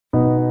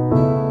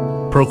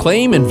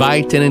Proclaim,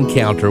 invite, and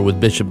encounter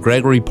with Bishop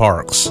Gregory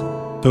Parks.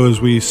 So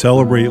as we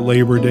celebrate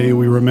Labor Day,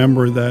 we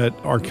remember that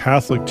our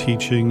Catholic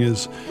teaching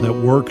is that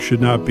work should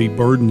not be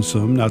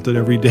burdensome, not that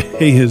every day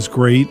is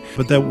great,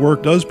 but that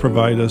work does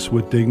provide us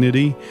with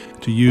dignity,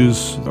 to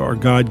use our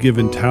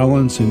God-given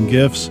talents and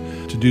gifts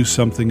to do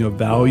something of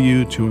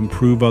value, to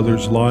improve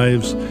others'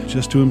 lives,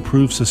 just to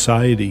improve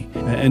society,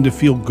 and to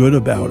feel good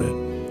about it.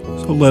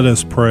 So let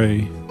us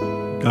pray.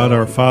 God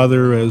our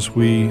Father, as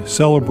we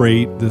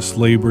celebrate this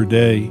Labor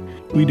Day,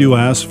 we do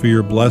ask for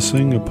your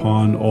blessing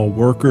upon all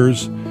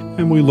workers,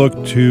 and we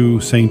look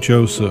to St.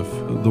 Joseph,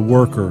 the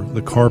worker,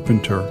 the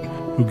carpenter,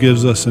 who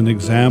gives us an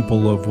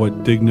example of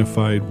what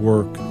dignified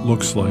work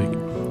looks like.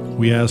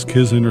 We ask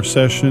his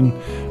intercession,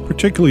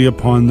 particularly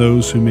upon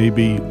those who may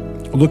be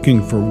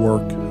looking for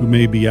work, who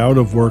may be out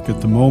of work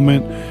at the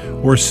moment,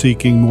 or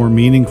seeking more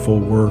meaningful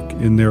work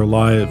in their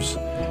lives.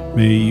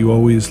 May you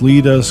always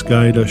lead us,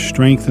 guide us,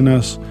 strengthen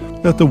us,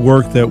 that the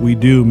work that we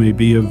do may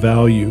be of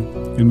value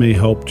and may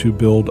help to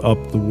build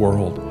up the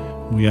world.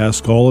 We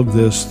ask all of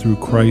this through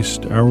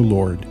Christ our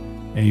Lord.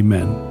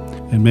 Amen.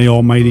 And may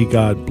Almighty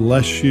God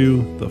bless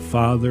you, the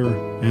Father,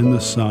 and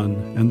the Son,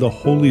 and the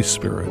Holy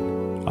Spirit.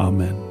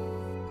 Amen.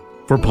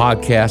 For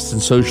podcasts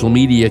and social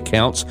media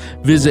accounts,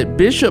 visit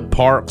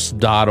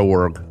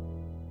bishopparks.org.